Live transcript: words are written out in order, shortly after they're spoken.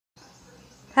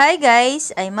Hi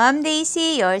guys, I'm Ma'am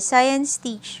Daisy, your science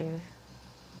teacher.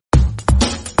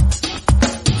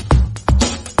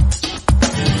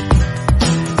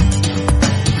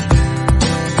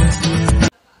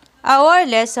 Our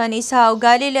lesson is how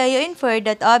Galileo inferred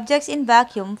that objects in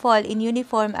vacuum fall in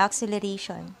uniform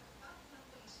acceleration.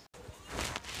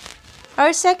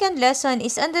 Our second lesson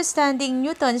is understanding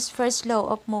Newton's first law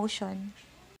of motion.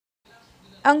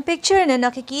 Ang picture na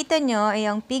nakikita nyo ay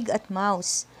ang pig at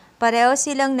mouse. Pareho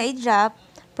silang na-drop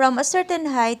from a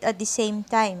certain height at the same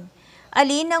time.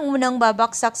 Alin ang unang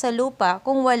babaksak sa lupa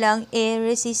kung walang air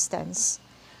resistance?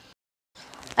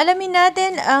 Alamin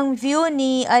natin ang view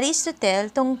ni Aristotle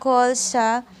tungkol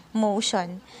sa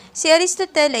motion. Si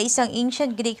Aristotle ay isang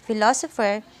ancient Greek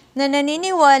philosopher na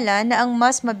naniniwala na ang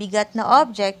mas mabigat na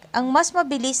object ang mas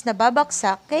mabilis na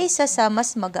babaksak kaysa sa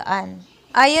mas magaan.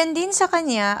 Ayon din sa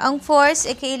kanya, ang force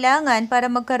ay kailangan para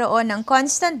magkaroon ng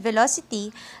constant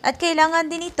velocity at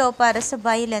kailangan din ito para sa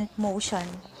violent motion.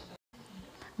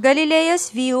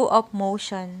 Galileo's view of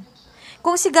motion.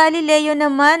 Kung si Galileo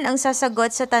naman ang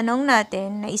sasagot sa tanong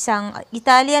natin na isang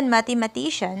Italian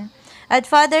mathematician at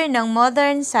father ng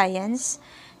modern science,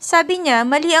 sabi niya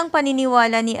mali ang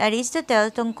paniniwala ni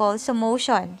Aristotle tungkol sa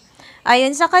motion.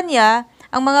 Ayon sa kanya,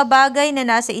 ang mga bagay na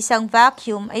nasa isang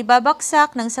vacuum ay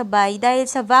babaksak ng sabay dahil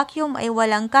sa vacuum ay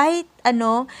walang kahit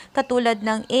ano katulad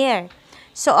ng air.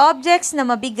 So objects na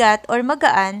mabigat or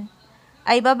magaan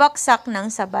ay babaksak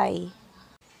ng sabay.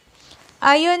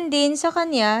 Ayon din sa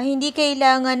kanya, hindi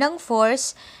kailangan ng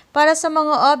force para sa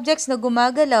mga objects na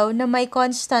gumagalaw na may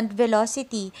constant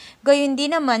velocity, gayon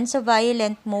din naman sa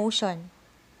violent motion.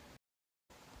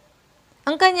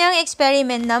 Ang kanyang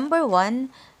experiment number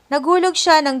 1, naghulog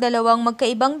siya ng dalawang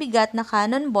magkaibang bigat na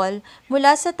cannonball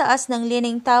mula sa taas ng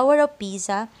Leaning Tower of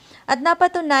Pisa at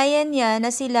napatunayan niya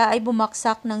na sila ay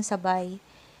bumaksak ng sabay.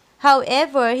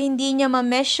 However, hindi niya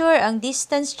ma-measure ang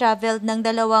distance traveled ng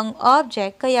dalawang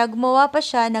object kaya gumawa pa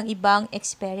siya ng ibang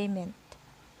experiment.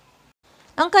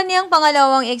 Ang kaniyang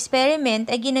pangalawang experiment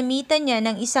ay ginamitan niya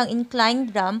ng isang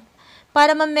inclined ramp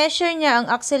para ma-measure niya ang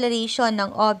acceleration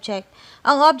ng object.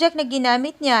 Ang object na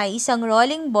ginamit niya ay isang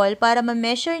rolling ball para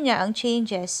ma-measure niya ang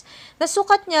changes.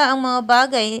 Nasukat niya ang mga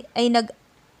bagay ay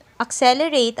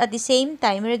nag-accelerate at the same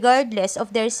time regardless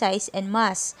of their size and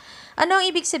mass. Ano ang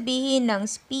ibig sabihin ng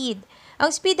speed?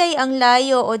 Ang speed ay ang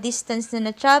layo o distance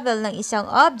na na-travel ng isang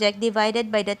object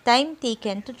divided by the time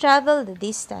taken to travel the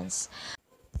distance.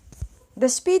 The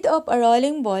speed of a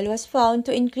rolling ball was found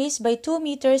to increase by 2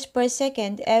 meters per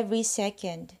second every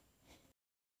second.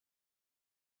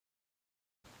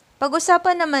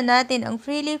 Pag-usapan naman natin ang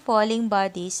freely falling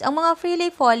bodies. Ang mga freely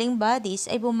falling bodies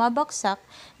ay bumabagsak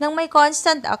ng may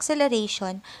constant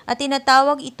acceleration at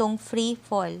tinatawag itong free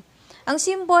fall. Ang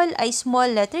symbol ay small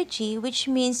letter g which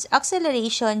means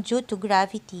acceleration due to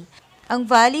gravity. Ang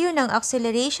value ng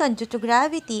acceleration due to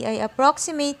gravity ay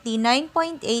approximately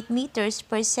 9.8 meters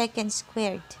per second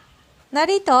squared.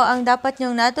 Narito ang dapat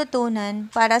niyong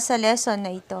natutunan para sa lesson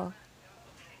na ito.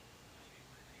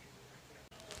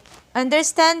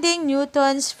 Understanding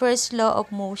Newton's first law of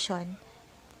motion.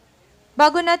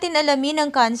 Bago natin alamin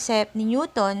ang concept ni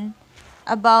Newton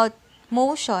about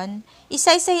motion,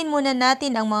 isa-isahin muna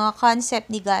natin ang mga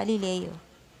concept ni Galileo.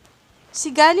 Si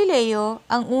Galileo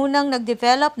ang unang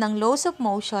nag-develop ng laws of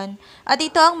motion at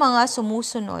ito ang mga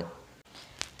sumusunod.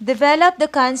 Develop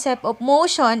the concept of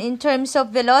motion in terms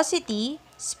of velocity,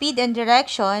 speed and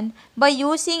direction by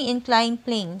using inclined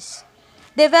planes.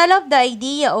 Develop the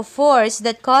idea of force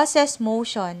that causes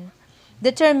motion.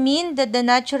 Determine that the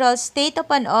natural state of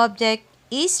an object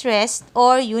is rest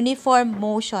or uniform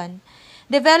motion.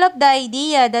 Develop the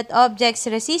idea that objects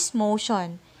resist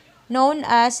motion, known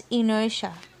as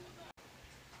inertia.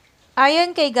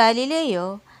 Ayon kay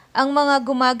Galileo, ang mga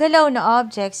gumagalaw na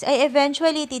objects ay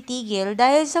eventually titigil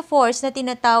dahil sa force na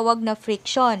tinatawag na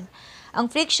friction.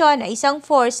 Ang friction ay isang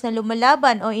force na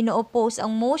lumalaban o ino-oppose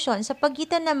ang motion sa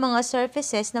pagitan ng mga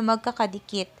surfaces na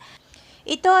magkakadikit.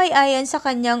 Ito ay ayon sa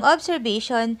kanyang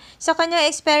observation sa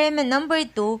kanyang experiment number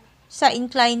 2 sa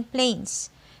inclined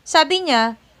planes. Sabi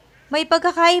niya, may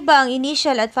pagkakaiba ang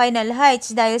initial at final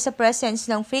heights dahil sa presence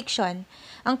ng friction.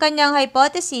 Ang kanyang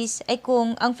hypothesis ay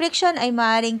kung ang friction ay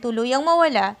maaaring tuluyang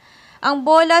mawala, ang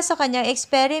bola sa kanyang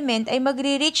experiment ay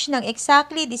magre-reach ng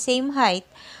exactly the same height,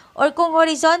 or kung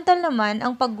horizontal naman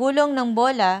ang paggulong ng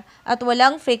bola at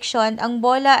walang friction, ang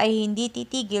bola ay hindi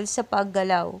titigil sa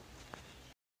paggalaw.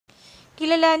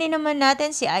 Kilalanin naman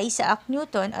natin si Isaac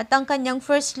Newton at ang kanyang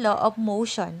first law of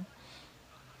motion.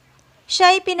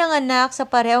 Siya ay pinanganak sa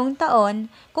parehong taon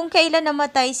kung kailan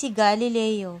namatay si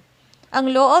Galileo.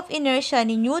 Ang law of inertia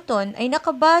ni Newton ay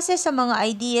nakabase sa mga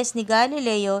ideas ni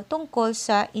Galileo tungkol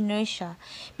sa inertia.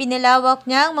 Pinalawak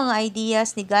niya ang mga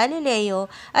ideas ni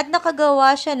Galileo at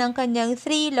nakagawa siya ng kanyang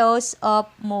 3 laws of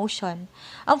motion.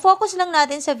 Ang focus lang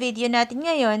natin sa video natin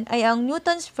ngayon ay ang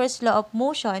Newton's first law of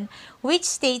motion, which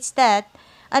states that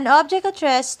an object at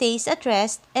rest stays at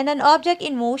rest, and an object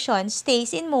in motion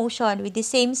stays in motion with the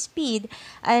same speed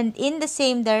and in the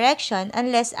same direction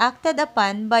unless acted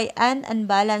upon by an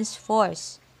unbalanced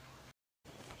force.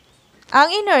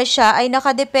 Ang inertia ay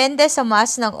nakadepende sa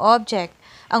mass ng object.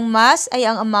 Ang mass ay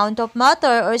ang amount of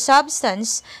matter or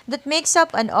substance that makes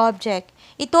up an object.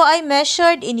 Ito ay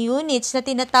measured in units na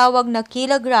tinatawag na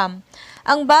kilogram.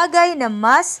 Ang bagay na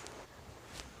mas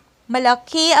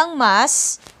malaki ang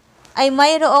mass ay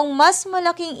mayroong mas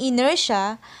malaking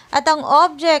inertia at ang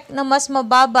object na mas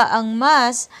mababa ang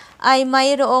mass ay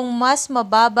mayroong mas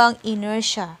mababang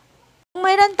inertia. Kung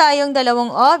mayroon tayong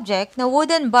dalawang object na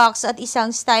wooden box at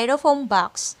isang styrofoam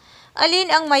box,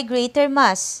 alin ang may greater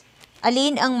mass?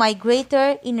 Alin ang may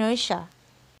greater inertia?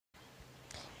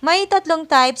 May 3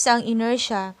 types ang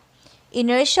inertia.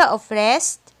 Inertia of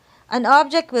rest. An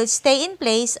object will stay in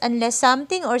place unless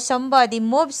something or somebody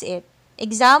moves it.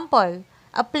 Example,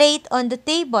 a plate on the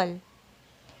table.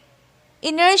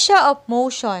 Inertia of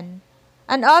motion.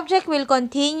 An object will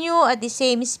continue at the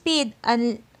same speed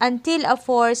until a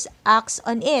force acts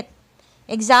on it.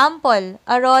 Example,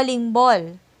 a rolling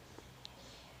ball.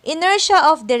 Inertia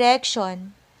of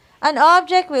direction. An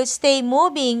object will stay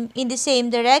moving in the same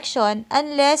direction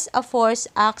unless a force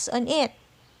acts on it.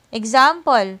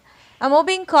 Example, a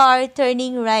moving car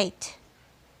turning right.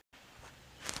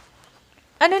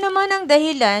 Ano naman ang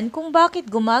dahilan kung bakit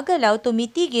gumagalaw,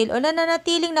 tumitigil o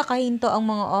nananatiling nakahinto ang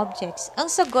mga objects?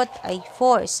 Ang sagot ay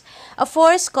force. A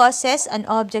force causes an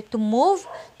object to move,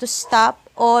 to stop,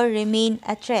 or remain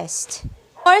at rest.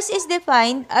 Force is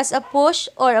defined as a push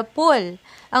or a pull.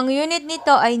 Ang unit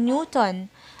nito ay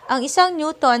Newton. Ang isang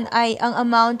Newton ay ang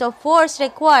amount of force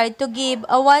required to give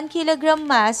a 1 kg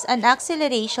mass an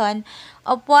acceleration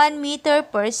of 1 meter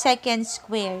per second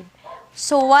squared.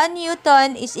 So, 1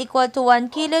 Newton is equal to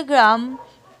 1 kilogram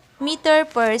meter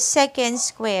per second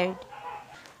squared.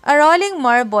 A rolling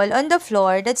marble on the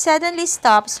floor that suddenly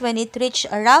stops when it reaches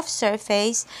a rough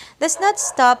surface does not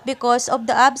stop because of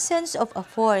the absence of a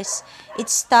force.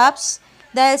 It stops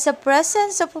dahil sa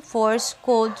presence of a force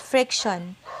called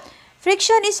friction.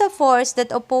 Friction is a force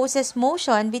that opposes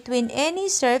motion between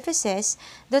any surfaces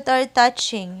that are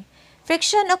touching.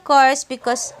 Friction occurs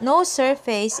because no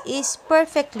surface is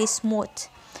perfectly smooth.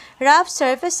 Rough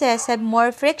surfaces have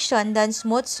more friction than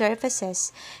smooth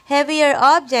surfaces. Heavier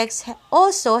objects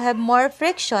also have more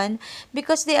friction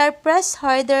because they are pressed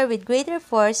harder with greater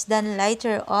force than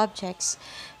lighter objects.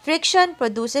 Friction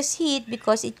produces heat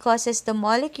because it causes the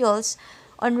molecules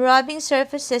on rubbing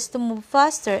surfaces to move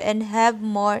faster and have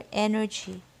more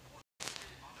energy.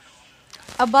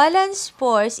 A balanced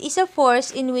force is a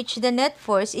force in which the net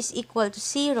force is equal to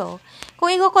 0. Kung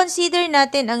i-consider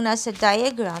natin ang nasa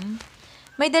diagram,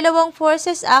 may dalawang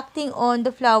forces acting on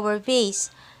the flower vase.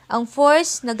 Ang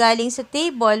force na galing sa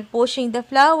table pushing the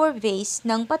flower vase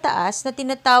ng pataas na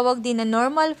tinatawag din na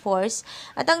normal force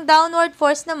at ang downward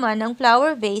force naman ng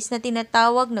flower vase na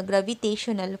tinatawag na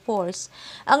gravitational force.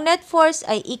 Ang net force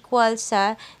ay equal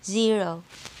sa 0.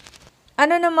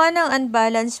 Ano naman ang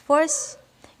unbalanced force?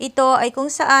 Ito ay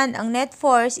kung saan ang net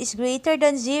force is greater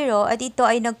than 0 at ito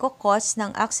ay nagkakos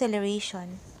ng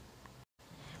acceleration.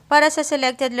 Para sa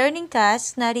selected learning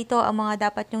task, narito ang mga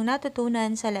dapat niyong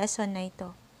natutunan sa lesson na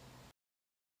ito.